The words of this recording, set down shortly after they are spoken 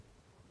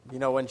You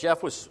know, when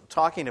Jeff was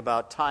talking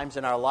about times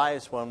in our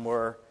lives when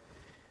we're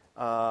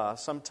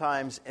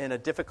sometimes in a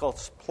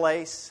difficult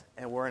place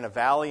and we're in a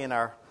valley in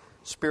our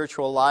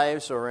spiritual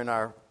lives or in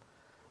our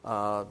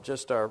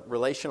just our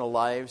relational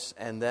lives,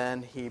 and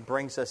then he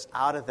brings us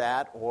out of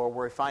that, or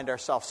we find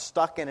ourselves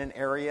stuck in an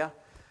area.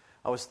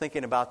 I was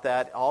thinking about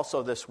that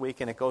also this week,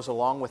 and it goes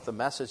along with the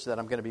message that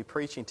I'm going to be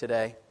preaching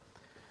today.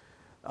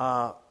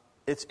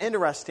 It's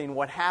interesting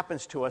what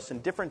happens to us in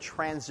different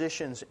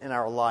transitions in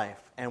our life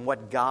and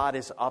what God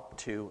is up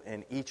to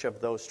in each of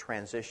those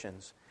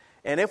transitions.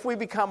 And if we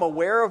become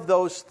aware of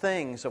those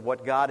things, of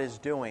what God is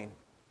doing,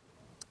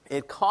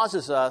 it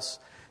causes us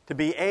to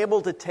be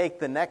able to take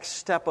the next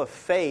step of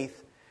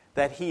faith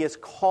that He is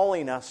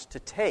calling us to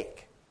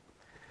take.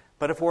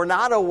 But if we're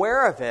not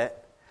aware of it,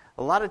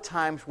 a lot of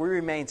times we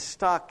remain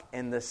stuck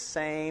in the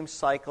same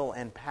cycle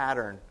and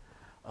pattern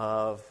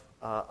of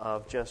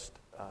just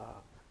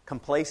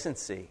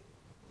complacency.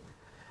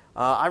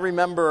 I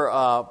remember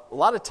a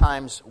lot of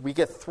times we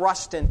get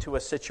thrust into a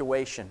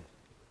situation,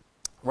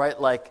 right?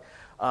 Like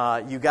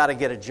you got to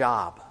get a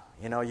job.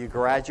 You know, you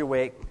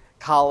graduate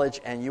college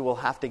and you will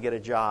have to get a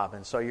job.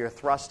 And so you're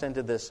thrust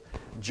into this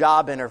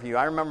job interview.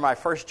 I remember my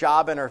first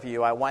job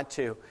interview I went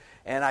to,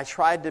 and I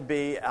tried to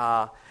be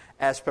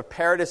as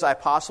prepared as I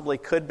possibly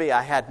could be.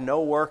 I had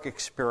no work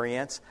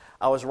experience.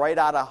 I was right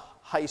out of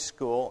high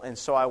school, and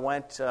so I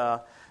went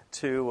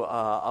to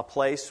a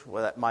place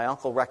that my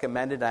uncle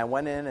recommended. I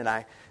went in and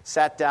I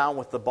sat down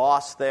with the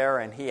boss there,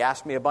 and he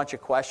asked me a bunch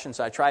of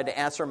questions. I tried to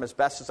answer them as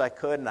best as I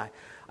could, and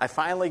I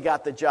finally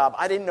got the job.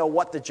 I didn't know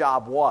what the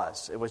job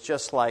was. It was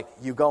just like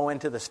you go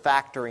into this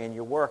factory and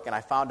you work, and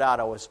I found out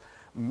I was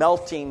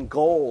melting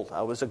gold.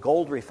 I was a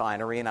gold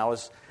refinery, and I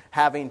was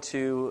having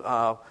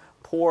to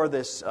pour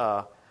these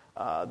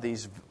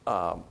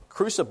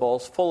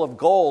crucibles full of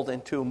gold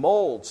into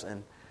molds,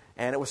 and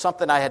it was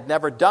something I had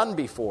never done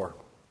before.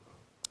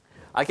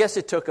 I guess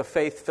it took a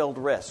faith-filled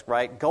risk,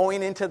 right?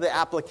 Going into the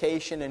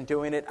application and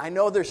doing it. I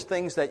know there's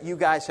things that you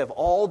guys have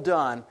all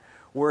done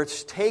where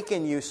it's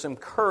taken you some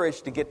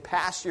courage to get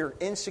past your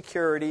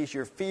insecurities,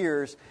 your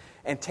fears,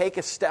 and take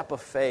a step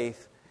of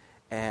faith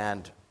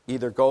and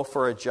either go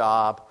for a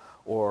job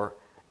or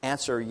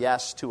answer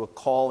yes to a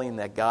calling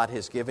that God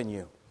has given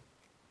you.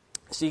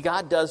 See,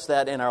 God does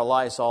that in our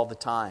lives all the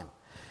time.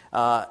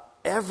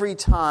 Every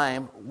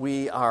time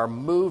we are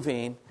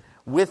moving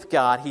with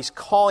God, He's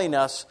calling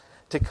us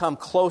to come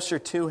closer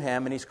to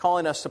Him, and He's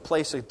calling us to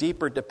place a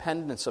deeper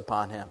dependence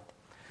upon Him.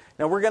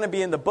 Now, we're going to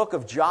be in the book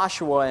of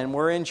Joshua, and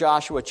we're in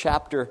Joshua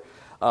chapter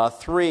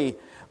 3.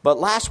 But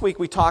last week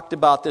we talked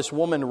about this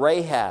woman,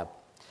 Rahab,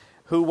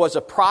 who was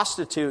a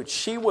prostitute.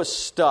 She was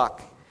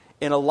stuck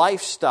in a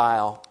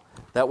lifestyle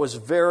that was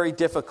very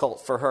difficult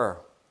for her.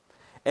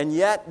 And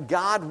yet,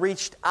 God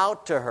reached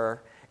out to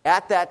her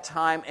at that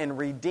time and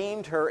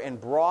redeemed her and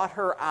brought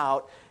her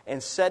out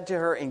and said to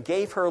her and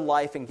gave her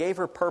life and gave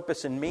her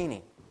purpose and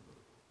meaning.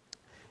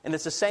 And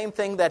it's the same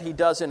thing that He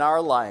does in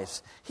our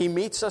lives. He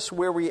meets us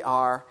where we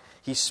are.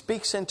 He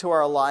speaks into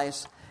our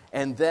lives.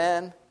 And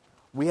then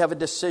we have a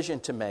decision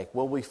to make.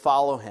 Will we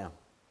follow Him?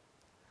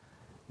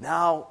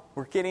 Now,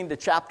 we're getting to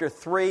chapter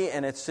 3,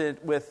 and it's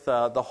with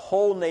the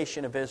whole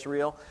nation of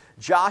Israel.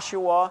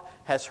 Joshua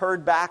has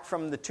heard back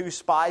from the 2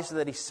 spies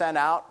that he sent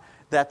out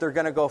that they're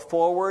going to go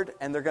forward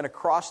and they're going to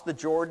cross the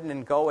Jordan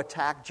and go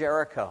attack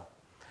Jericho.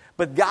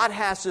 But God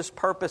has this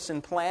purpose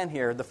and plan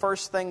here. The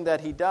first thing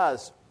that He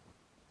does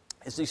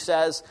is He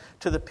says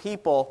to the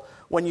people,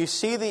 when you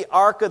see the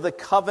Ark of the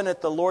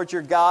Covenant, the Lord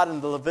your God,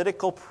 and the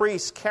Levitical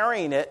priests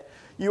carrying it,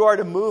 you are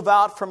to move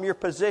out from your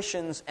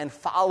positions and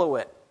follow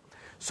it.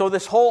 So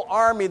this whole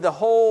army, the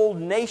whole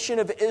nation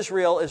of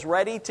Israel is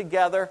ready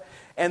together,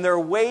 and they're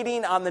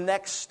waiting on the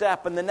next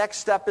step. And the next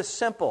step is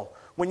simple.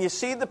 When you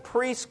see the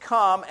priests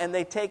come and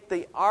they take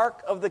the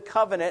Ark of the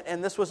Covenant,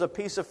 and this was a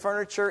piece of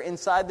furniture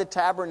inside the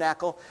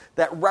tabernacle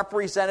that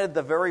represented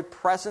the very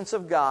presence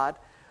of God.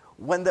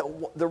 When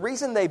the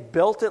reason they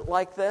built it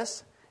like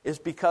this is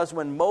because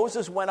when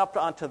Moses went up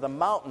onto the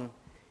mountain,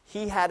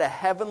 he had a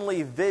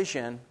heavenly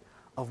vision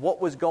of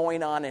what was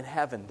going on in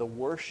heaven, the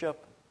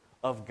worship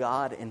of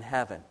God in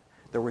heaven.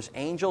 There was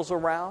angels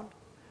around.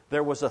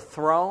 There was a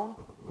throne.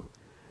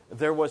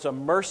 There was a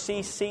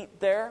mercy seat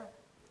there.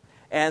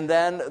 And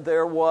then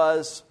there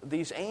was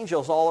these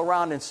angels all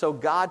around. And so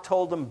God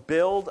told them,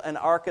 build an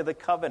Ark of the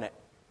Covenant.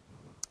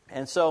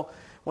 And so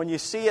when you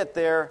see it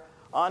there,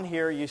 on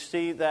here, you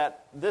see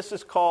that this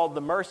is called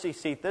the mercy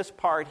seat, this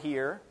part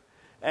here,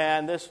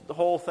 and the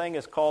whole thing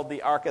is called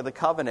the Ark of the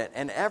Covenant.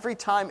 And every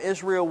time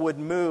Israel would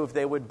move,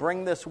 they would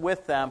bring this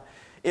with them.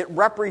 It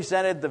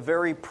represented the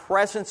very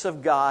presence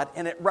of God,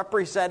 and it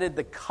represented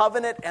the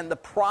covenant and the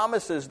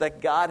promises that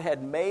God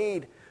had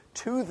made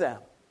to them.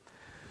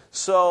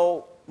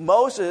 So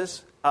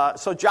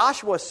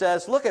Joshua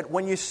says, look,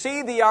 when you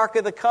see the Ark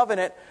of the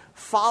Covenant,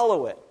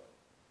 follow it.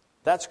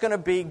 That's going to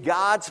be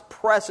God's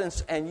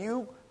presence, and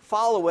you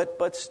follow it,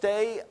 but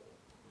stay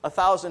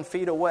 1,000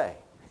 feet away.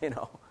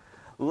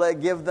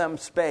 Give them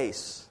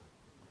space.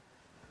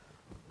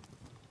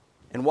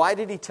 And why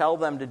did He tell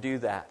them to do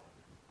that?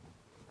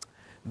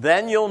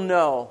 Then you'll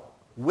know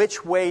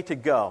which way to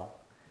go,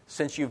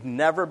 since you've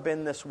never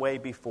been this way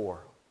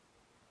before.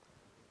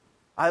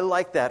 I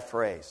like that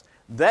phrase.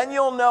 Then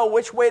you'll know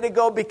which way to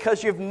go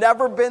because you've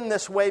never been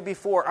this way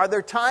before. Are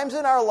there times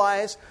in our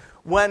lives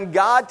when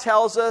God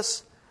tells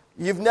us,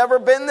 you've never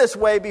been this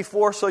way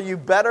before, so you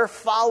better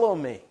follow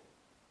me?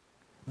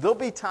 There'll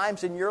be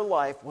times in your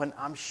life when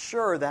I'm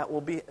sure that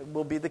will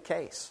be the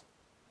case.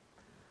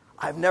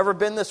 I've never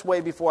been this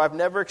way before. I've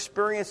never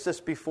experienced this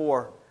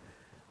before.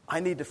 I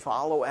need to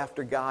follow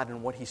after God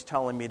and what He's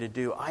telling me to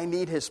do. I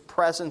need His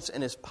presence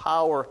and His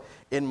power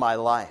in my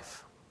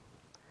life.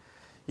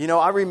 You know,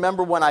 I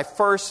remember when I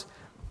first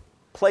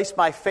placed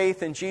my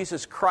faith in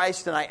Jesus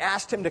Christ and I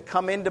asked Him to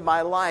come into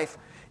my life,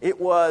 it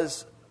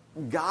was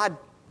God.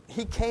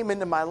 He came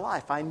into my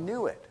life. I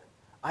knew it.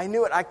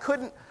 I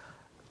couldn't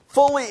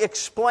fully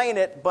explain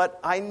it, but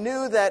I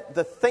knew that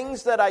the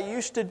things that I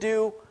used to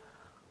do,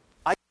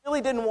 I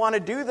really didn't want to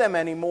do them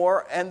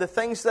anymore. And the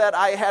things that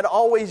I had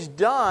always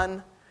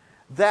done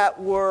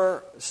that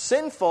were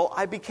sinful,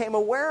 I became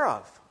aware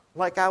of.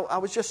 Like I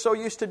was just so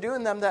used to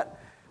doing them that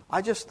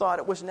I just thought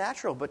it was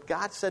natural. But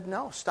God said,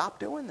 no, stop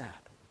doing that.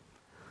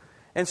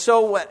 And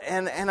so,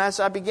 and as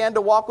I began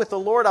to walk with the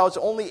Lord, I was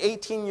only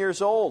 18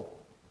 years old.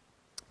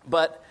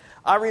 But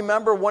I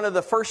remember one of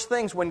the first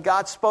things when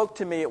God spoke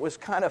to me, it was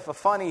kind of a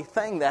funny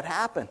thing that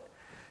happened.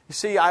 You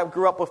see, I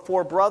grew up with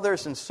 4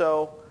 brothers, and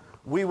so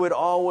we would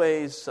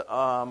always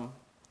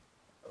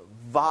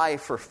vie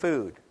for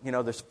food. You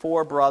know, there's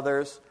 4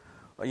 brothers.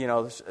 You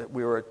know,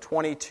 we were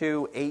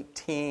 22,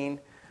 18,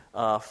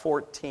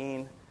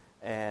 14,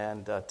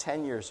 and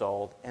 10 years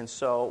old. And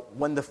so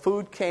when the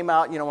food came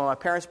out, you know, when my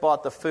parents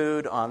bought the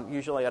food,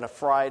 usually on a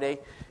Friday,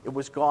 it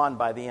was gone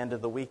by the end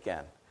of the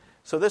weekend.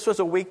 So this was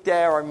a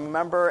weekday, I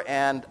remember,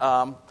 and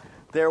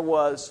there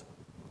was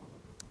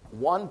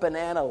 1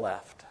 banana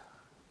left.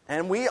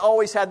 And we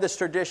always had this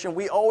tradition.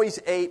 We always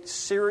ate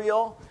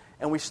cereal,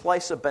 and we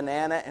slice a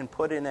banana and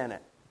put it in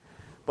it.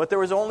 But there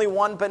was only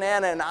 1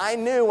 banana, and I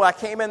knew, I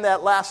came in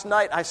that last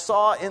night, I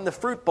saw in the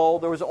fruit bowl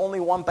there was only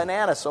 1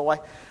 banana, so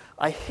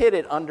I hid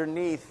it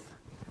underneath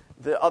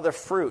the other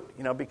fruit,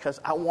 you know,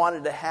 because I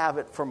wanted to have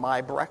it for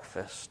my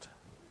breakfast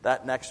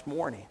that next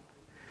morning.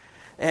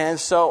 And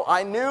so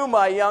I knew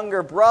my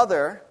younger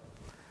brother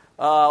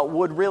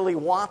would really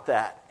want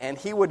that, and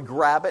he would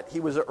grab it. He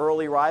was an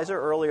early riser,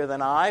 earlier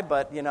than I,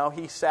 but, you know,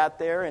 he sat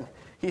there, and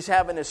he's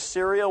having his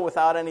cereal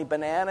without any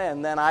banana,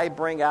 and then I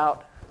bring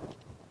out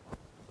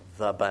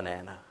the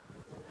banana.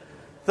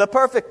 The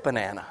perfect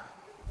banana.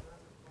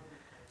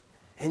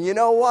 And you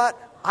know what?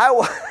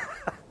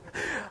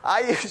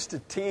 I used to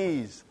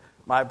tease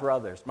my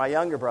brothers, my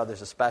younger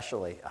brothers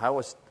especially. I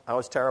was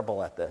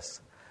terrible at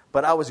this,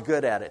 but I was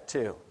good at it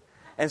too.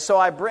 And so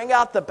I bring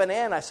out the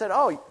banana. I said,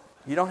 "Oh,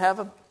 you don't have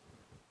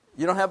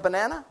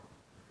banana?"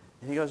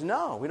 And he goes,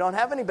 "No, we don't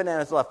have any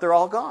bananas left. They're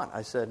all gone."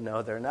 I said,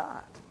 "No, they're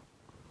not.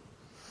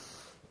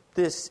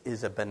 This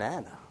is a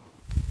banana.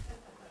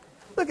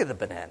 Look at the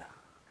banana.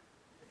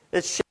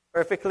 It's shaped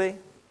perfectly.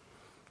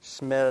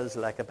 Smells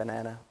like a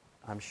banana.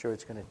 I'm sure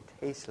it's going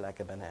to taste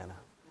like a banana."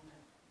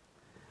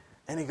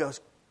 And he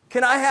goes,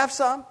 "Can I have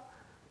some?"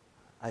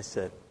 I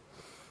said,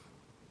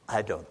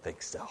 "I don't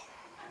think so."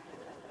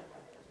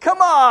 "Come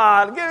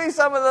on, give me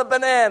some of the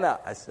banana."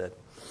 I said,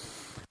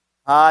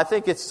 "I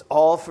think it's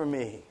all for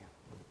me."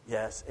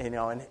 Yes, you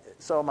know, and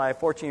so my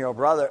 14-year-old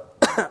brother,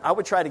 I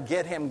would try to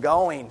get him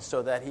going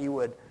so that he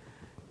would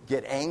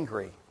get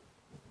angry.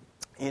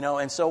 You know,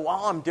 and so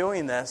while I'm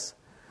doing this,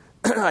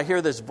 I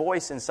hear this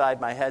voice inside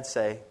my head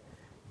say,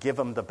 "Give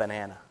him the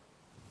banana."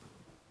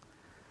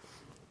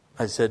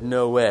 I said,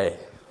 "No way."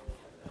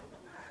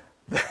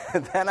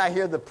 Then I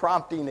hear the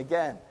prompting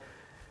again.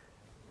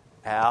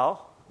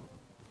 "Al,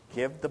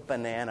 give the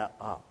banana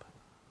up."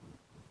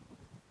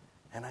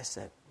 And I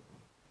said,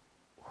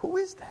 "Who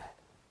is that?"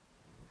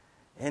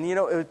 And you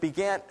know, it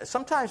began,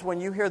 sometimes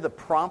when you hear the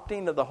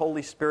prompting of the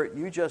Holy Spirit,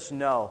 you just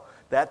know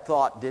that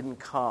thought didn't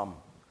come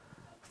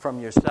from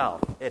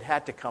yourself. It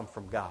had to come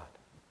from God.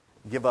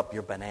 Give up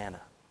your banana,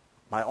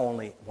 my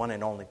only, one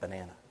and only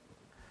banana.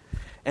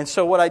 And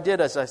so what I did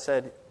is I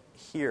said,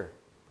 "Here,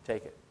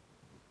 take it."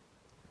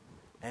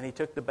 And he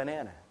took the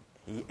banana.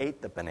 He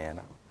ate the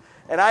banana.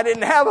 And I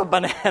didn't have a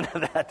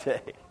banana that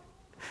day.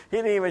 He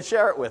didn't even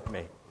share it with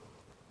me.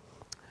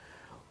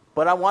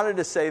 But I wanted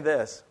to say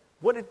this.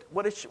 What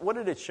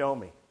did it show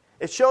me?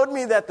 It showed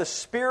me that the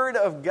Spirit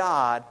of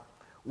God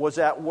was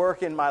at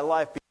work in my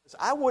life, because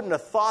I wouldn't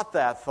have thought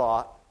that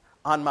thought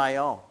on my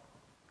own.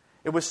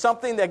 It was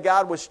something that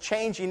God was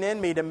changing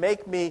in me to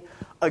make me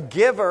a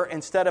giver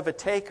instead of a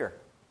taker,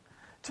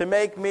 to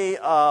make me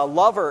a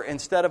lover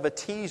instead of a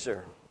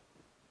teaser,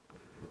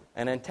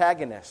 an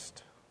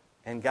antagonist.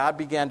 And God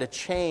began to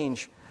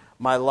change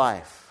my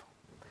life.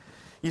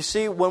 You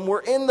see, when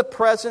we're in the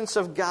presence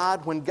of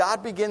God, when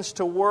God begins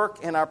to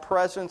work in our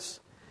presence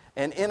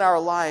and in our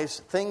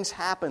lives, things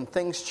happen,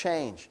 things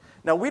change.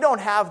 Now, we don't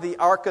have the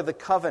Ark of the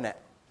Covenant,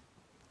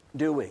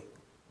 do we?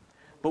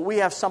 But we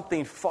have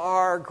something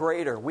far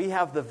greater. We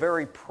have the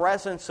very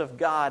presence of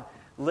God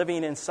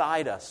living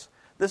inside us.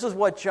 This is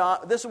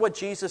what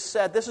Jesus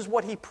said. This is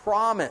what he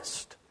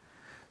promised.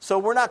 So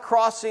we're not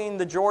crossing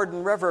the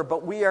Jordan River,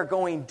 but we are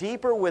going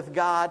deeper with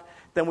God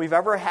than we've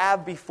ever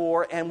had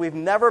before, and we've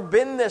never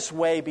been this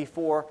way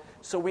before,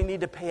 so we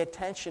need to pay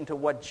attention to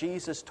what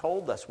Jesus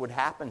told us would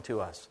happen to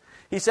us.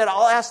 He said,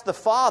 I'll ask the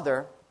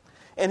Father,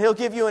 and he'll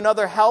give you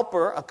another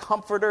helper, a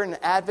comforter, an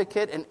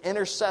advocate, an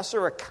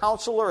intercessor, a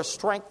counselor, a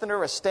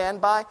strengthener, a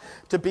standby,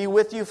 to be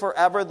with you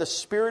forever, the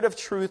Spirit of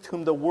truth,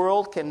 whom the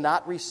world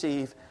cannot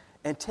receive.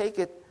 And take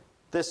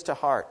this to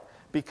heart,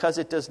 because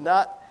it does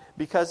not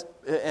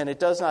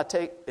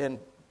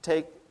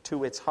take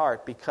to its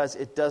heart, because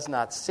it does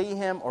not see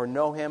him or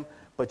know him,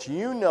 but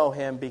you know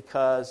him,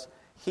 because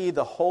he,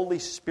 the Holy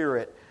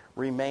Spirit,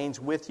 remains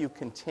with you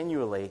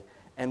continually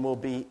and will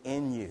be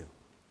in you.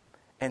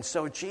 And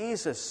so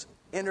Jesus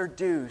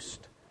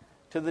introduced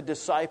to the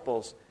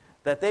disciples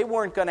that they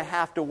weren't going to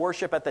have to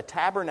worship at the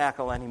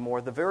tabernacle anymore.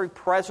 The very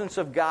presence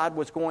of God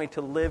was going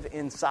to live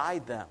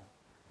inside them.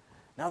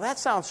 Now that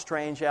sounds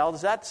strange, Al.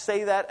 Does that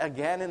say that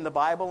again in the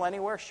Bible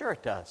anywhere? Sure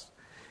it does.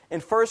 In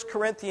 1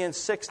 Corinthians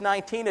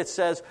 6:19 it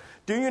says,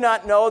 do you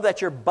not know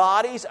that your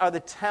bodies are the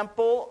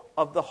temple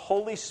of the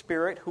Holy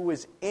Spirit who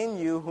is in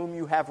you, whom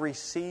you have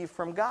received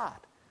from God?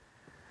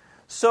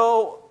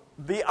 So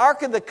the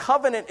Ark of the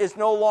Covenant is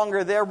no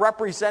longer there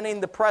representing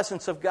the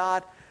presence of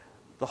God.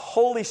 The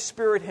Holy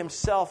Spirit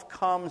himself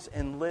comes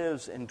and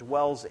lives and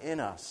dwells in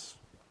us.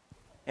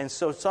 And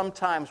so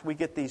sometimes we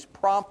get these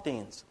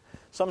promptings.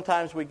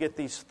 Sometimes we get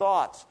these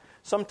thoughts.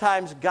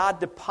 Sometimes God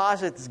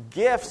deposits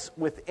gifts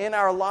within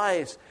our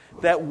lives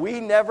that we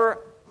never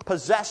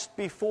possessed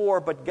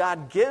before, but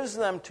God gives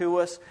them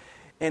to us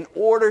in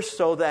order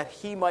so that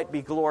he might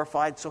be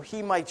glorified, so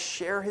he might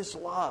share his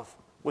love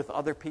with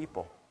other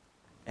people.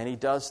 And he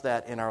does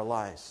that in our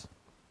lives.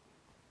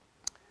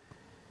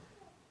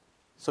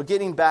 So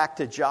getting back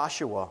to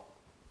Joshua.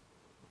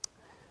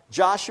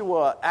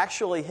 Joshua,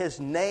 actually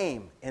his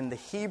name in the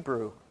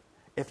Hebrew,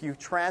 if you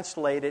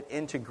translate it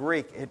into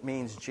Greek, it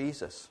means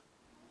Jesus.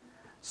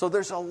 So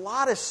there's a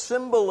lot of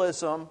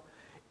symbolism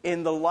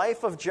in the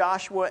life of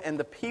Joshua and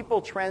the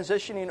people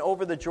transitioning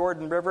over the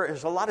Jordan River.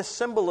 There's a lot of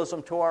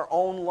symbolism to our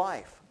own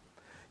life.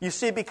 You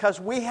see, because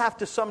we have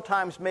to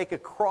sometimes make a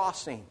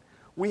crossing.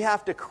 We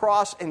have to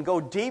cross and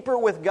go deeper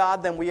with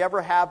God than we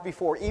ever have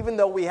before, even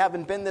though we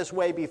haven't been this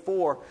way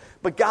before.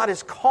 But God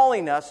is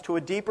calling us to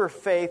a deeper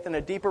faith and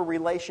a deeper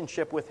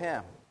relationship with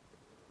him.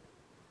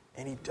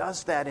 And he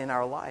does that in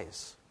our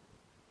lives.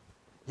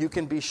 You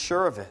can be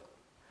sure of it.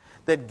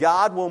 That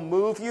God will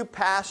move you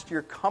past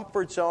your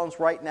comfort zones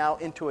right now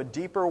into a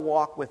deeper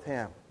walk with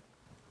him.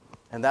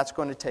 And that's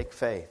going to take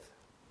faith.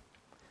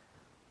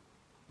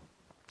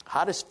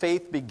 How does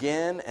faith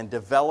begin and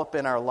develop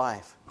in our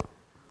life?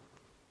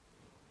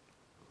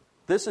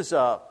 This is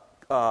a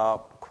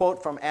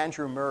quote from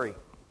Andrew Murray.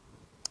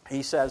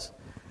 He says,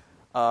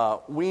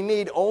 we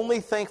need only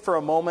think for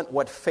a moment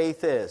what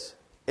faith is.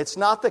 It's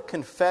not the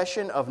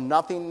confession of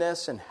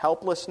nothingness and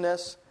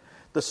helplessness,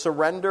 the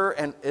surrender,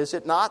 and is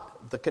it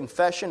not the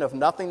confession of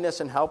nothingness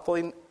and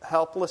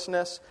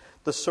helplessness,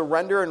 the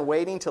surrender and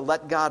waiting to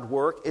let God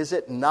work? Is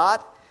it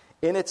not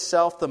in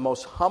itself the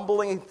most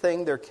humbling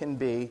thing there can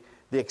be,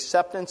 the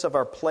acceptance of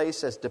our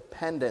place as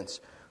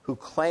dependents who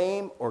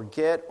claim or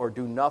get or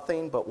do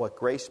nothing but what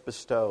grace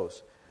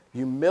bestows?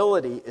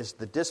 Humility is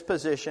the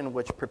disposition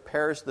which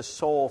prepares the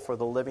soul for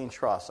the living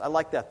trust. I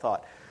like that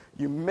thought.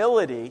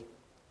 Humility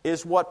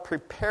is what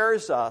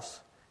prepares us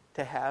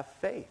to have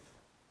faith.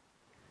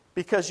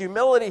 Because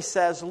humility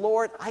says,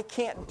 Lord, I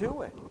can't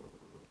do it.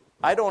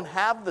 I don't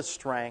have the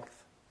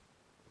strength.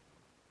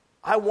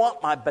 I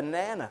want my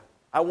banana.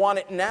 I want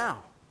it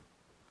now.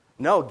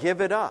 No,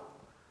 give it up.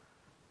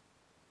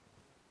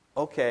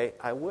 Okay,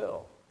 I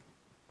will.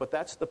 But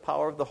that's the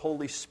power of the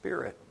Holy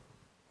Spirit.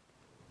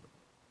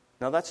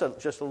 Now that's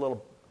just a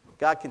little,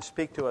 God can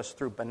speak to us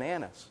through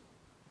bananas.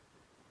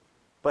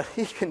 But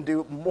he can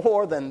do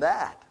more than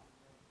that.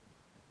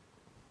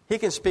 He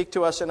can speak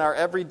to us in our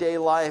everyday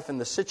life, in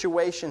the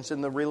situations,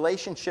 in the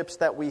relationships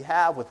that we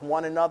have with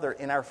one another,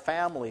 in our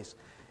families,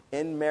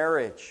 in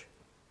marriage,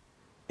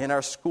 in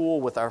our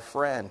school with our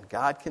friend.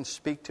 God can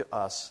speak to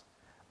us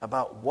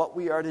about what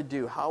we are to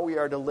do, how we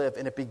are to live,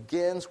 and it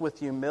begins with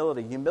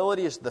humility.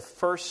 Humility is the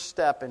first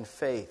step in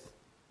faith.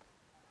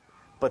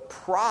 But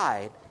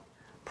pride,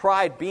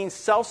 being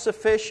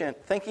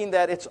self-sufficient, thinking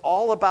that it's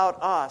all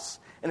about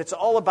us, and it's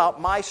all about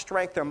my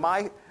strength or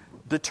my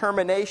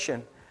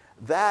determination,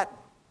 that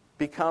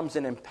becomes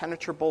an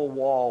impenetrable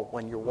wall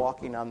when you're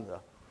walking on the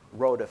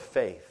road of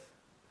faith.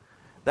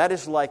 That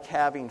is like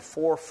having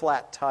 4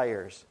 flat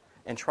tires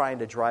and trying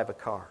to drive a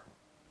car.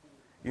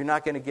 You're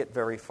not going to get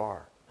very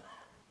far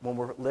when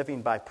we're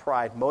living by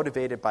pride,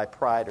 motivated by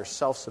pride or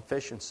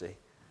self-sufficiency.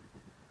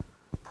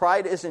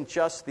 Pride isn't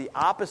just the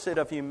opposite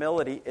of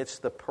humility, it's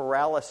the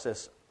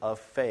paralysis of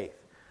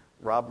faith.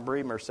 Rob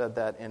Bremer said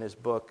that in his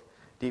book,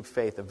 Deep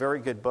Faith. A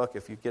very good book.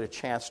 If you get a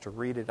chance to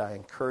read it, I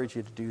encourage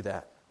you to do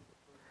that.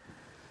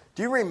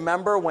 Do you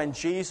remember when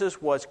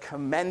Jesus was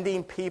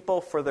commending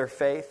people for their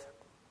faith?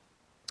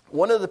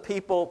 One of the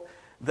people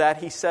that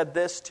he said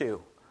this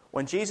to.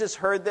 When Jesus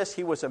heard this,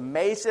 he was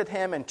amazed at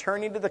him, and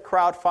turning to the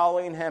crowd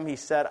following him, he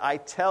said, I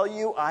tell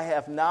you, I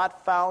have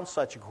not found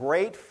such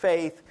great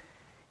faith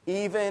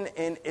even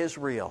in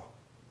Israel.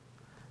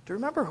 Do you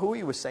remember who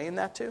he was saying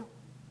that to?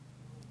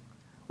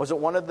 Was it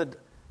one of the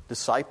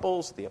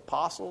disciples, the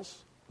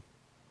apostles?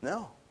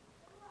 No,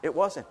 it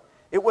wasn't.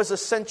 It was a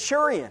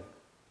centurion.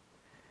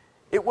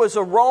 It was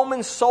a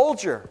Roman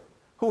soldier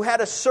who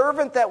had a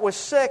servant that was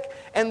sick,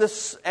 and the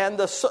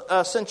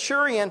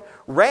centurion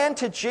ran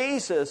to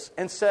Jesus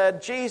and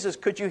said, Jesus,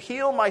 could you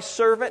heal my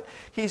servant?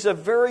 He's a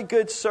very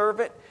good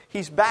servant.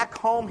 He's back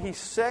home. He's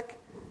sick.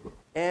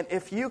 And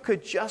if you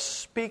could just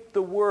speak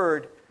the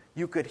word,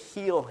 you could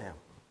heal him.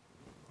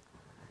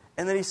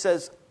 And then he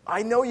says,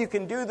 I know you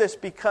can do this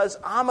because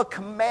I'm a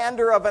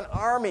commander of an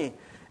army.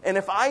 And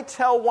if I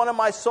tell one of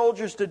my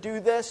soldiers to do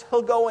this,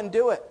 he'll go and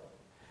do it.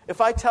 If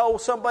I tell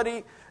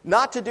somebody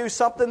not to do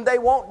something, they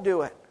won't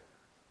do it.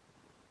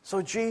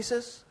 So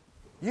Jesus,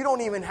 you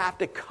don't even have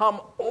to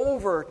come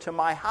over to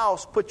my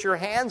house, put your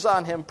hands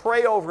on him,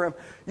 pray over him.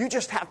 You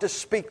just have to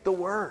speak the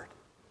word.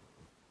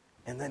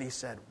 And then he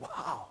said,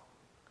 wow,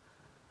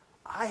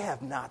 I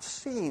have not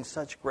seen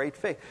such great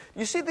faith.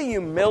 You see the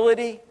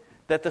humility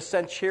that the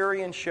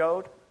centurion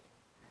showed?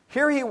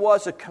 Here he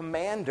was, a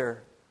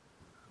commander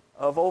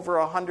of over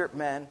 100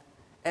 men,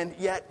 and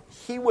yet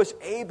he was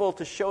able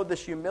to show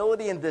this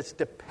humility and this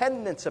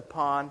dependence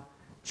upon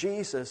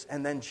Jesus,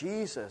 and then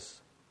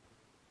Jesus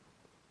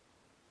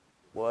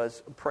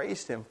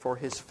praised him for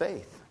his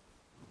faith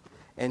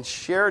and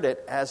shared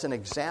it as an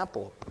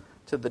example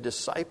to the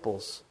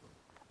disciples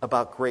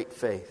about great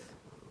faith.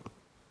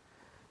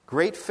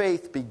 Great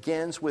faith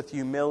begins with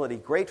humility.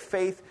 Great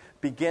faith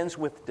begins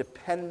with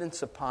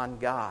dependence upon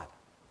God.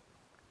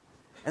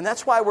 And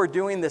that's why we're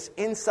doing this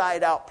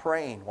inside-out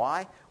praying.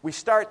 Why? We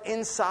start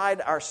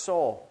inside our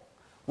soul.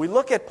 We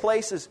look at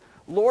places,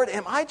 Lord,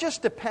 am I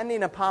just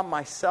depending upon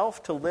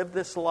myself to live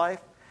this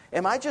life?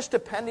 Am I just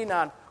depending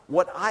on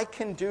what I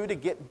can do to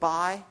get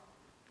by?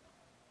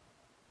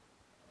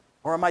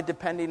 Or am I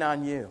depending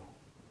on you?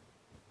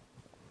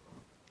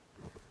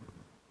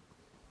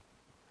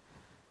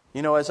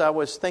 You know, as I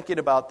was thinking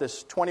about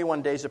this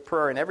 21 days of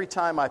prayer, and every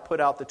time I put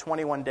out the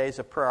 21 days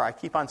of prayer, I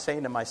keep on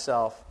saying to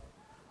myself,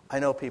 I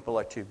know people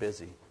are too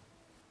busy.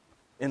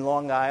 In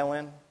Long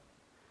Island,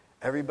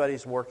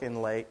 everybody's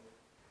working late.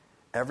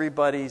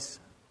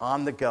 Everybody's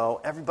on the go.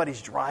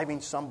 Everybody's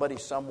driving somebody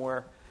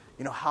somewhere.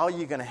 You know, how are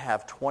you going to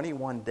have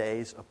 21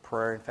 days of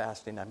prayer and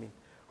fasting? I mean,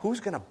 who's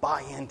going to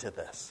buy into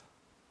this?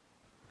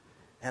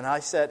 And I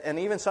said, and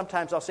even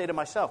sometimes I'll say to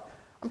myself,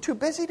 I'm too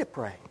busy to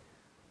pray.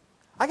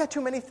 I got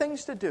too many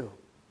things to do.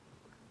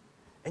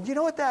 And you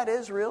know what that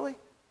is, really?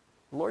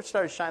 The Lord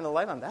started shining the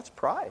light on. That's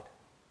pride.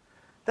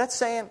 That's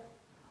saying,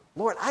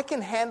 Lord, I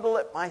can handle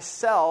it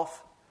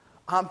myself.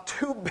 I'm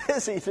too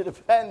busy to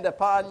depend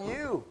upon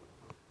you.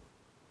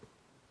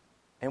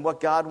 And what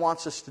God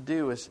wants us to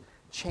do is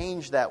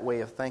change that way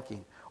of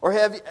thinking. Or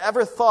have you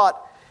ever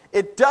thought,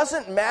 it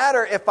doesn't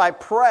matter if I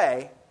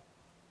pray,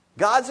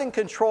 God's in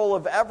control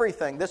of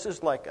everything. This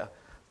is like a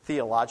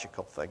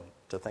theological thing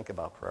to think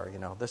about prayer. You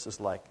know, this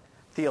is like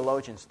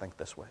theologians think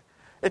this way.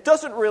 It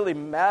doesn't really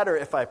matter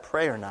if I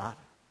pray or not,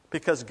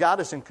 because God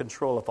is in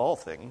control of all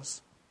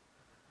things.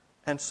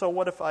 And so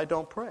what if I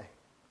don't pray?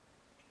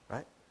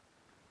 Right?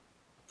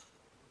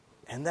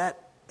 And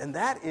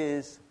that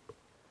is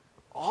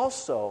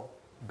also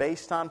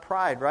based on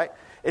pride, right?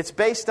 It's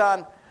based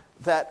on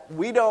that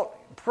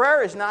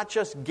prayer is not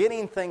just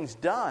getting things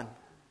done.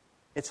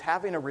 It's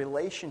having a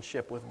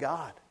relationship with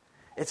God.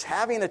 It's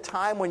having a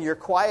time when you're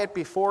quiet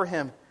before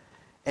Him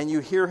and you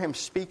hear Him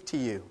speak to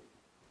you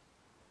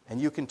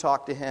and you can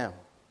talk to Him.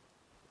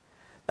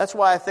 That's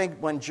why I think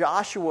when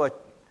Joshua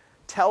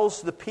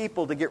tells the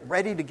people to get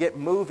ready to get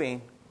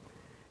moving,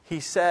 he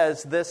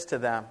says this to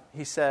them.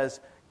 He says,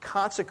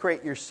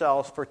 consecrate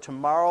yourselves, for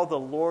tomorrow the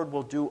Lord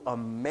will do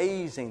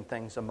amazing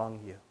things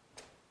among you.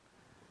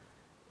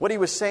 What he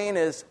was saying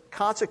is,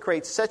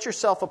 consecrate, set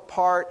yourself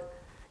apart,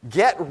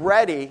 get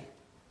ready,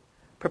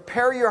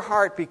 prepare your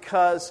heart,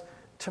 because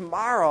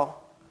tomorrow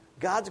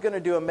God's going to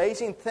do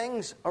amazing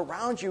things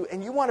around you,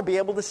 and you want to be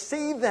able to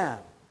see them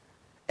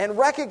and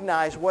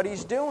recognize what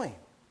He's doing.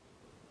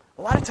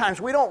 A lot of times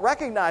we don't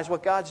recognize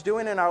what God's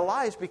doing in our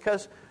lives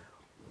because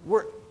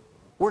we're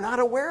not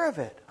aware of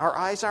it. Our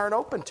eyes aren't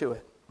open to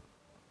it.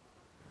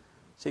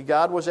 See,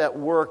 God was at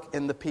work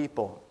in the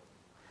people.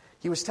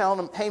 He was telling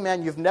them, hey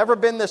man, you've never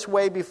been this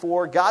way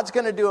before. God's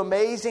going to do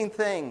amazing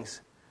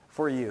things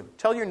for you.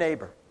 Tell your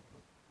neighbor.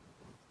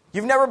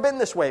 You've never been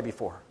this way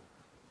before.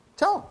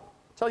 Tell them.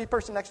 Tell your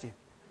person next to you.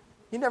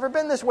 You've never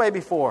been this way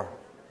before.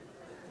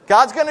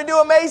 God's going to do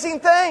amazing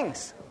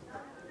things.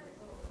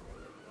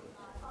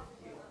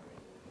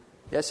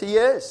 Yes, He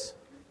is.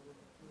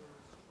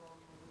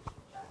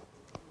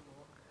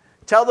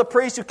 Tell the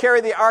priests who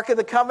carry the Ark of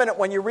the Covenant,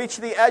 when you reach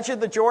the edge of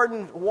the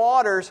Jordan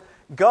waters,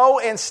 go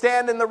and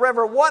stand in the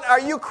river. What, are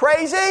you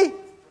crazy?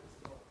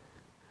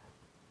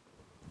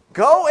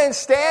 Go and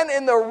stand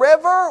in the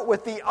river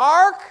with the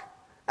Ark?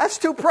 That's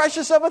too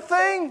precious of a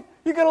thing.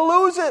 You're going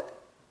to lose it.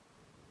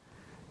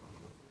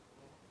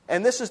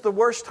 And this is the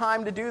worst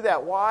time to do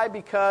that. Why?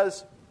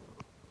 Because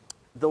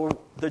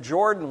the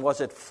Jordan was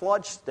at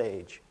flood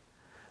stage.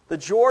 The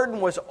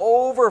Jordan was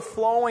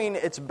overflowing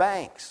its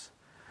banks.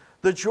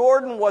 The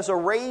Jordan was a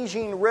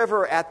raging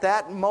river at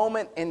that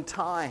moment in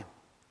time.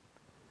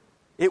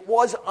 It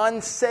was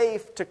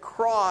unsafe to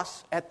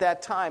cross at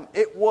that time.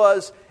 It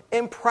was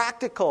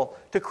impractical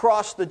to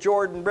cross the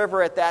Jordan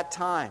River at that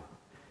time.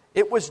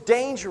 It was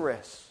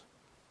dangerous.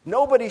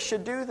 Nobody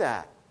should do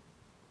that.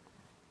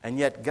 And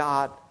yet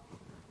God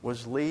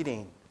was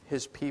leading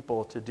His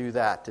people to do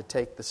that, to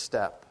take the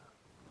step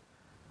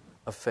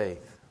of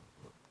faith.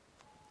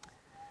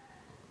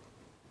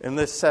 And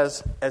this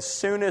says, as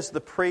soon as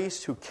the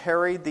priests who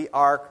carried the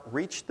ark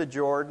reached the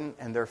Jordan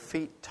and their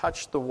feet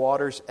touched the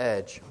water's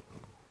edge,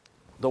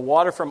 the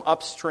water from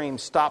upstream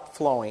stopped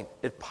flowing.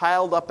 It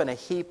piled up in a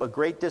heap a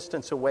great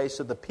distance away,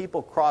 so the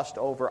people crossed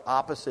over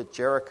opposite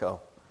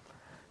Jericho.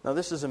 Now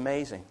this is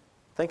amazing.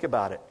 Think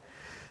about it.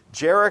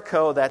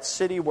 Jericho, that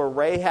city where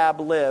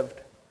Rahab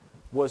lived,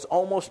 was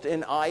almost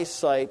in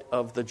eyesight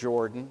of the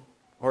Jordan,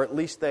 or at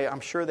least I'm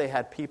sure they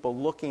had people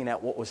looking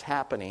at what was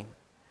happening.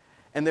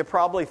 And they're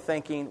probably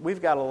thinking,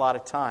 we've got a lot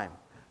of time.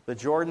 The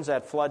Jordan's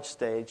at flood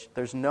stage.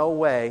 There's no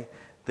way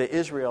the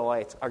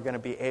Israelites are going to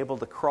be able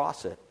to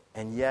cross it.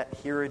 And yet,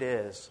 here it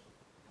is.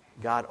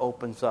 God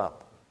opens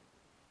up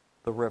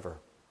the river.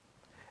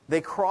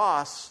 They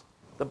cross,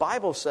 the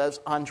Bible says,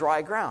 on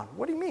dry ground.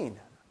 What do you mean?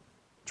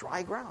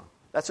 Dry ground.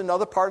 That's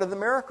another part of the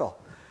miracle.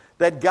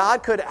 That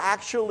God could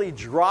actually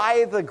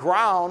dry the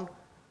ground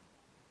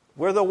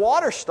where the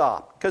water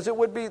stopped. Because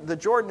the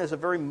Jordan is a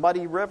very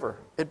muddy river.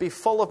 It'd be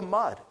full of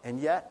mud. And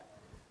yet,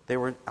 they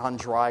were on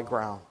dry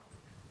ground.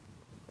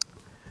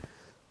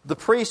 The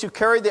priests who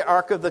carried the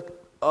ark of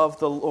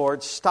the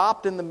Lord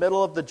stopped in the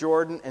middle of the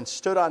Jordan and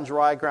stood on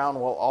dry ground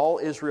while all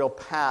Israel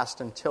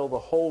passed until the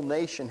whole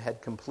nation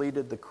had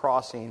completed the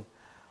crossing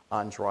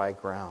on dry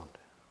ground.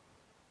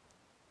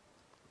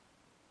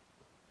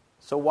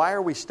 So why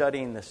are we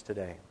studying this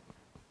today?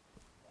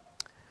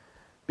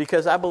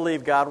 Because I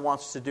believe God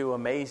wants to do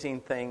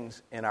amazing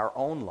things in our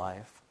own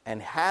life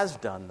and has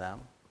done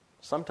them.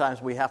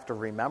 Sometimes we have to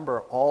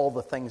remember all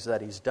the things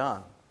that He's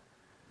done.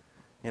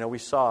 You know, we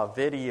saw a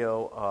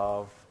video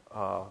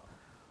of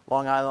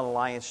Long Island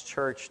Alliance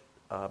Church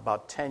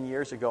about 10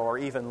 years ago or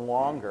even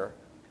longer.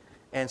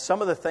 And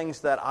some of the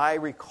things that I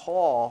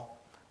recall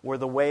were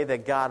the way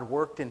that God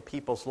worked in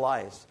people's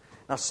lives.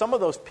 Now, some of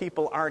those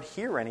people aren't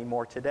here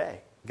anymore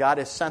today. God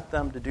has sent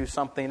them to do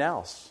something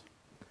else.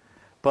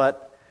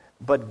 But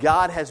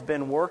God has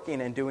been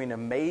working and doing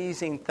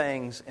amazing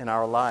things in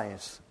our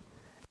lives,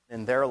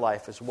 in their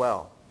life as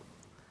well.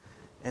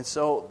 And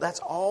so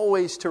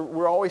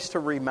we're always to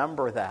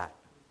remember that.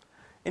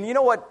 And you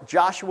know what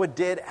Joshua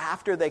did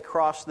after they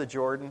crossed the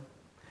Jordan?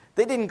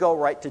 They didn't go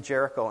right to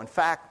Jericho. In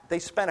fact, they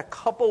spent a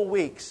couple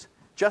weeks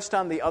just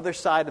on the other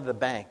side of the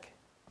bank.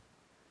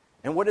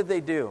 And what did they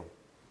do?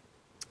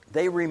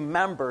 They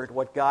remembered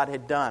what God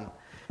had done.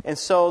 And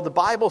so the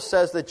Bible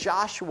says that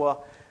Joshua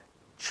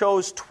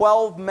chose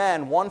 12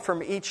 men, one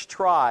from each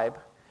tribe,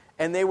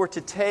 and they were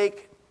to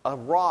take a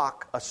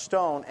rock, a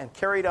stone, and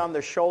carry it on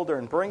their shoulder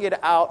and bring it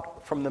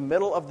out from the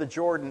middle of the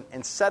Jordan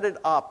and set it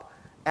up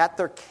at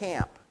their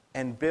camp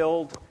and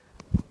build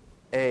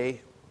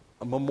a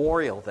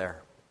memorial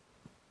there.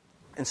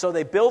 And so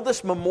they build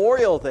this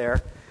memorial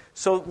there.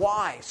 So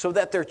why? So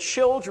that their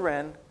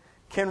children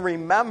can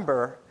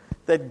remember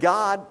that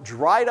God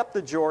dried up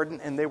the Jordan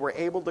and they were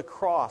able to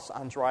cross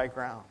on dry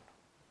ground.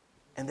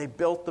 And they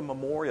built the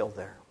memorial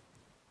there.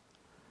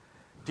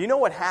 Do you know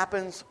what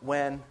happens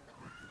when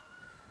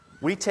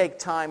we take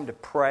time to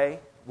pray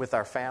with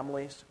our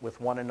families, with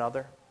one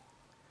another?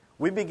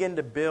 We begin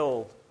to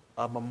build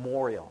a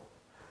memorial.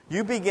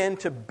 You begin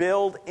to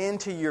build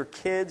into your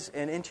kids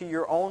and into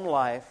your own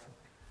life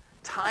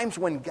times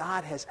when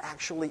God has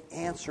actually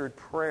answered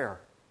prayer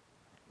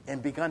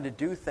and begun to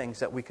do things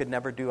that we could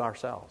never do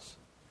ourselves.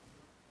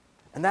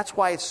 And that's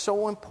why it's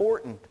so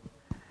important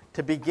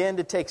to begin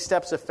to take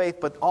steps of faith,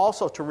 but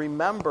also to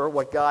remember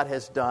what God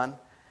has done,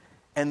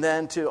 and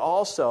then to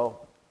also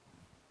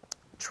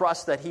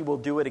trust that He will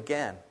do it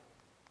again.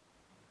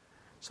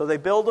 So they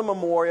build a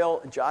memorial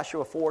in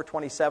Joshua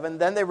 4:27.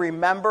 Then they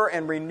remember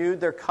and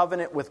renewed their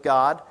covenant with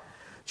God.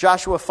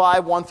 Joshua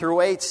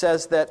 5:1-8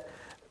 says that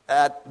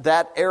at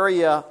that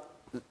area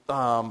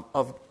of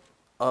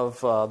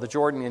the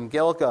Jordan in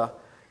Gilgal,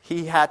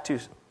 he had to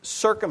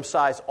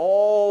circumcise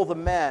all the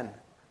men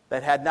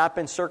that had not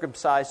been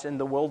circumcised in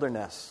the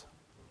wilderness.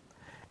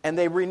 And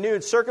they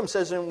renewed.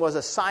 Circumcision was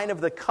a sign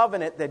of the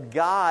covenant that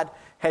God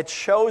had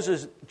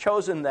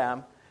chosen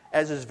them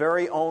as His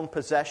very own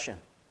possession.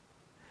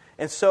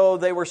 And so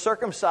they were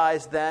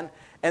circumcised then,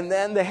 and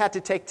then they had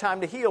to take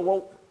time to heal.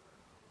 Well,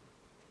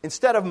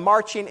 instead of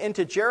marching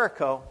into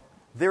Jericho,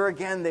 there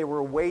again they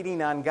were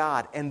waiting on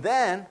God. And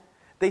then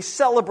they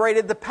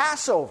celebrated the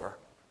Passover.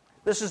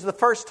 This is the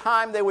first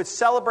time they would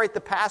celebrate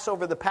the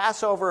Passover. The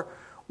Passover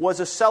was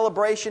a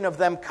celebration of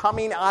them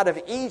coming out of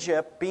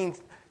Egypt, being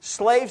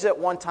slaves at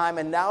one time,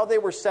 and now they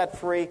were set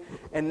free,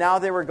 and now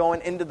they were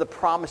going into the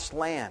promised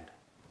land.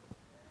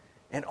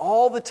 And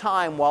all the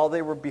time while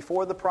they were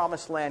before the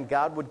promised land,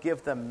 God would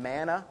give them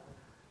manna,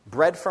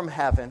 bread from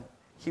heaven.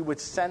 He would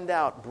send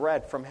out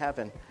bread from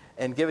heaven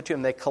and give it to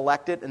them. They'd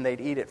collect it and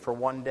they'd eat it for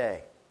one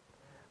day.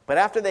 But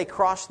after they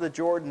crossed the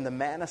Jordan, the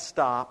manna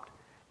stopped,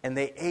 and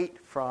they ate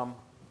from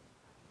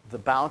the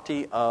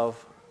bounty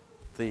of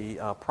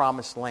the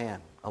promised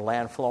land, a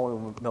land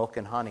flowing with milk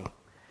and honey.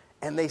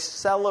 And they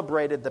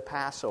celebrated the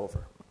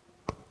Passover.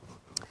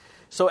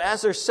 So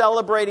as they're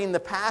celebrating the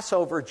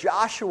Passover,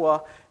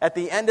 Joshua, at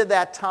the end of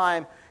that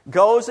time,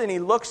 goes and he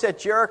looks at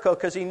Jericho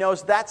because he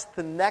knows that's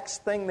the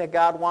next thing that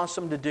God wants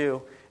him to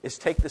do, is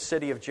take the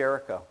city of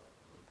Jericho.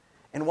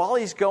 And while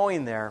he's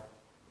going there,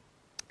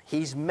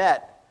 he's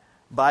met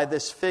by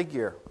this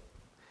figure.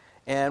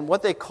 And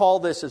what they call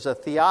this is a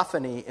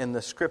theophany in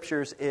the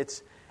Scriptures.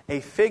 It's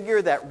a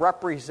figure that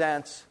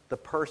represents the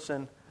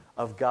person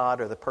of God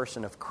or the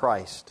person of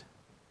Christ.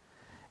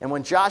 And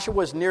when Joshua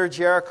was near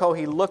Jericho,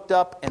 he looked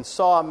up and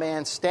saw a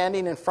man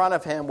standing in front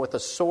of him with a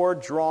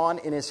sword drawn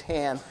in his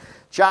hand.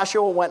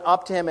 Joshua went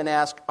up to him and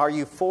asked, "Are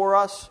you for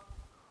us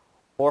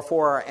or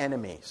for our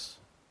enemies?"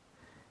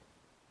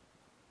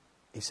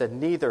 He said,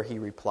 "Neither," he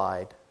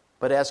replied,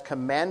 "but as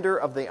commander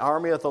of the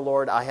army of the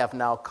Lord, I have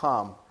now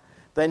come."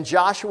 Then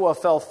Joshua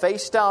fell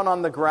face down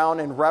on the ground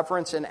in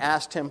reverence and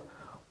asked him,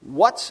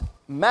 "What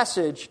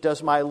message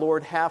does my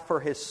Lord have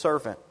for his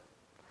servant?"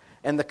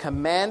 And the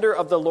commander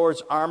of the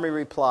Lord's army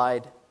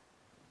replied,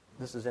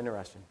 this is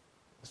interesting.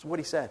 This is what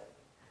he said.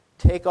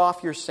 "Take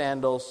off your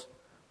sandals,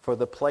 for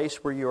the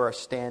place where you are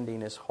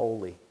standing is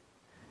holy."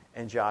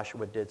 And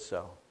Joshua did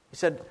so. He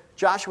said,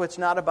 "Joshua, it's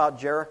not about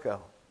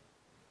Jericho.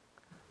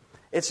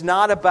 It's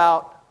not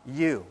about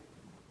you.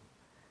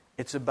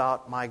 It's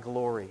about my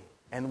glory.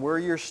 And where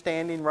you're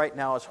standing right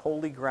now is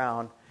holy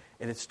ground,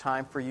 and it's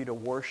time for you to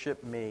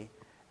worship me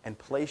and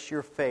place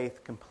your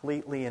faith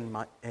completely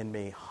in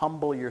me.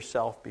 Humble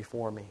yourself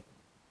before me."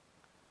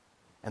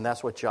 And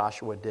that's what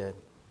Joshua did.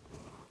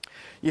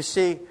 You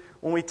see,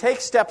 when we take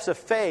steps of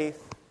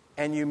faith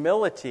and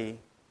humility,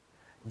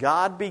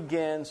 God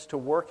begins to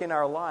work in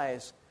our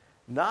lives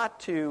not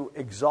to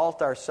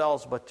exalt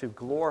ourselves, but to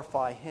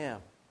glorify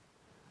Him.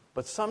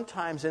 But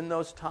sometimes in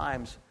those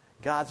times,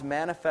 God's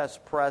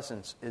manifest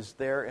presence is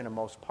there in a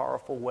most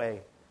powerful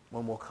way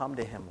when we'll come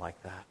to Him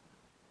like that.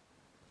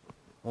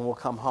 When we'll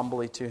come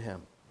humbly to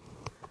Him.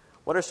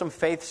 What are some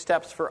faith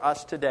steps for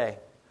us today?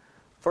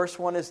 First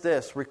one is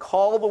this: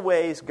 recall the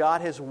ways God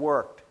has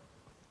worked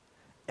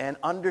and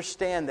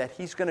understand that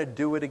He's going to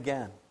do it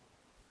again.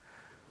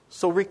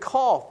 So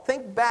recall,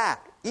 think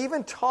back,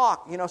 even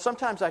talk.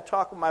 Sometimes I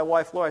talk with my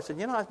wife, Laura. I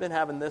said, I've been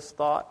having this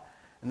thought.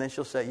 And then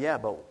she'll say, "Yeah,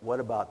 but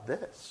what about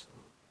this?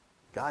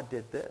 God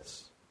did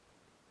this."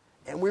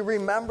 And we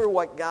remember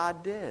what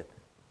God did.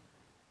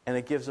 And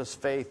it gives us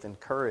faith and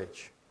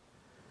courage.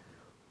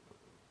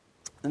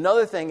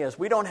 Another thing is,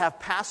 we don't have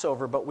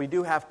Passover, but we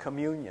do have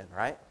communion,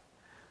 right?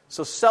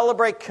 So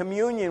celebrate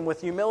communion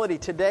with humility.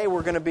 Today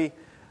we're going to be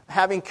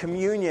having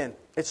communion.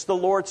 It's the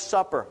Lord's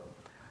Supper.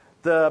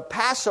 The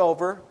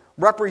Passover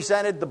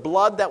represented the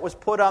blood that was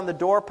put on the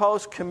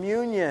doorpost.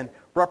 Communion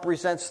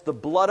represents the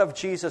blood of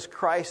Jesus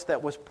Christ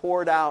that was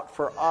poured out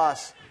for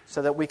us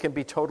so that we can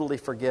be totally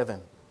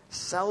forgiven.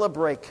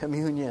 Celebrate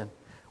communion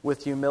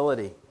with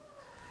humility.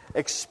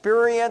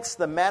 Experience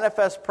the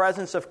manifest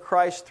presence of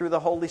Christ through the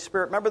Holy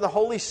Spirit. Remember, the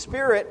Holy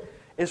Spirit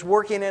is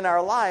working in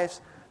our lives,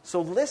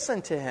 so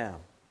listen to Him.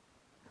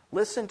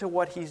 Listen to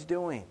what He's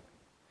doing.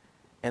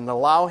 And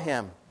allow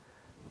Him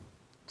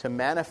to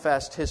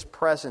manifest His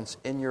presence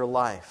in your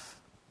life.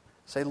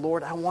 Say,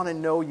 "Lord, I want to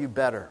know You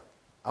better.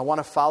 I want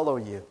to follow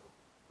You."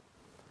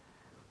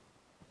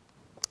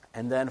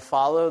 And then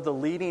follow the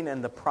leading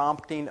and the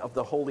prompting of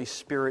the Holy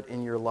Spirit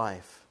in your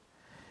life.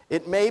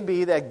 It may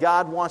be that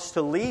God wants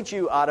to lead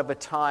you out of a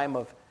time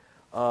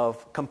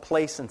of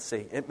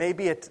complacency. It may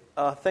be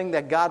a thing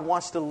that God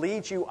wants to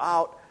lead you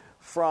out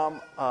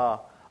from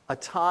a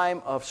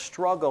time of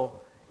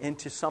struggle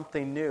into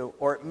something new.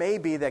 Or it may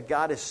be that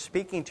God is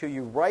speaking to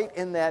you right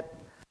in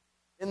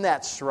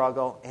that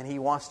struggle, and He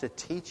wants to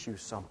teach you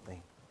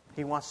something.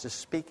 He wants to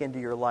speak into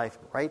your life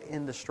right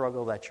in the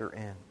struggle that you're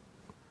in.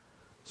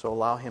 So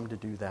allow Him to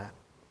do that.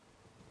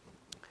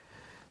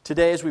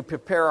 Today, as we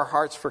prepare our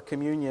hearts for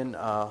communion,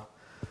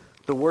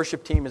 the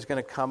worship team is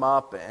going to come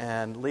up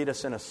and lead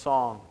us in a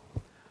song.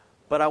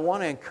 But I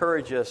want to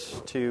encourage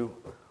us to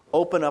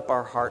open up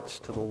our hearts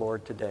to the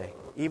Lord today.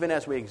 Even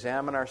as we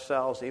examine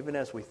ourselves, even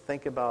as we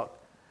think about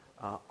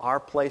our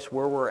place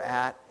where we're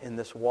at in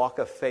this walk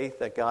of faith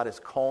that God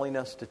is calling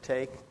us to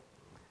take.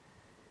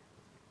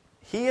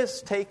 He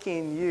is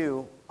taking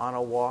you on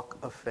a walk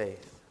of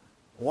faith.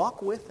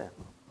 Walk with Him.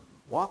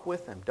 Walk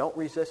with Him. Don't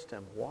resist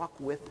Him. Walk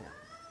with Him.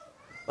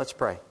 Let's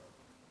pray.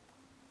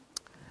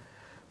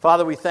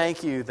 Father, we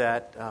thank You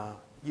that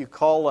You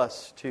call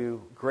us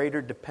to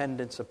greater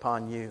dependence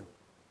upon You.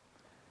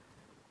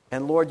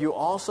 And Lord, You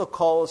also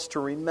call us to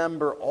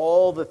remember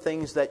all the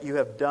things that You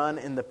have done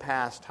in the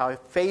past, how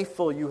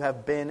faithful You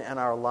have been in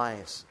our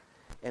lives.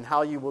 and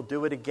how you will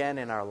do it again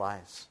in our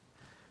lives.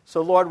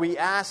 So, Lord, we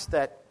ask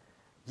that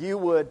you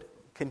would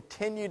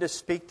continue to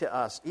speak to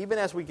us, even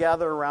as we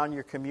gather around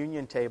your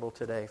communion table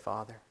today,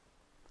 Father.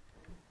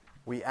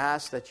 We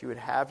ask that you would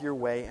have your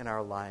way in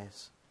our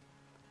lives,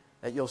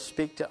 that you'll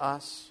speak to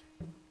us,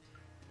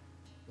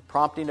 the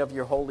prompting of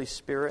your Holy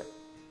Spirit,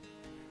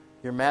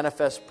 your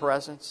manifest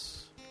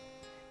presence.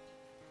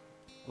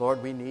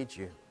 Lord, we need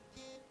you.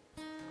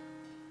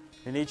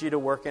 We need you to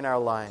work in our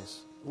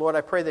lives. Lord,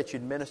 I pray that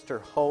you'd minister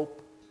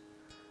hope,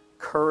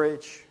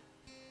 courage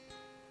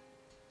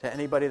to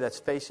anybody that's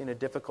facing a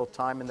difficult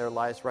time in their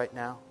lives right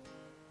now.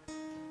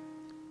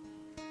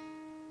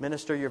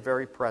 Minister your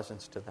very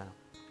presence to them.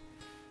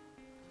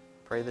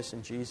 Pray this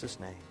in Jesus'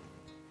 name.